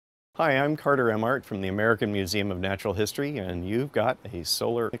Hi, I'm Carter Emmart from the American Museum of Natural History, and you've got a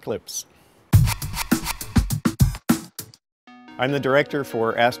solar eclipse. I'm the director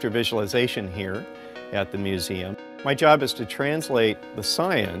for Astrovisualization here at the museum. My job is to translate the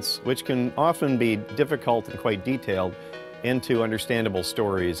science, which can often be difficult and quite detailed, into understandable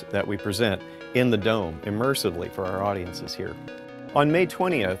stories that we present in the dome, immersively for our audiences here. On May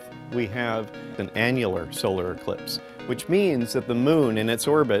 20th, we have an annular solar eclipse, which means that the moon in its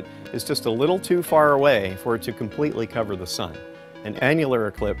orbit is just a little too far away for it to completely cover the sun. An annular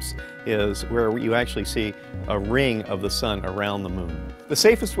eclipse is where you actually see a ring of the sun around the moon. The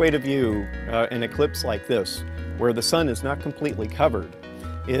safest way to view an eclipse like this, where the sun is not completely covered,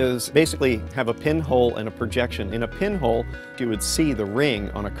 is basically have a pinhole and a projection. In a pinhole, you would see the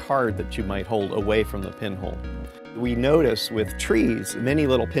ring on a card that you might hold away from the pinhole. We notice with trees, many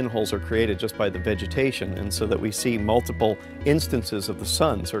little pinholes are created just by the vegetation, and so that we see multiple instances of the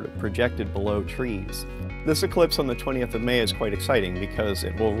sun sort of projected below trees. This eclipse on the 20th of May is quite exciting because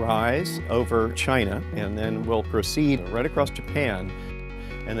it will rise over China and then will proceed right across Japan,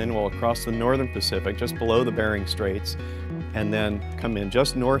 and then will across the northern Pacific just below the Bering Straits, and then come in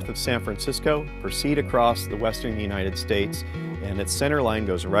just north of San Francisco, proceed across the western United States, and its center line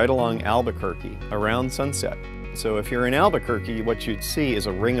goes right along Albuquerque around sunset. So if you're in Albuquerque, what you'd see is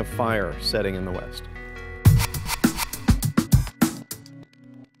a ring of fire setting in the west.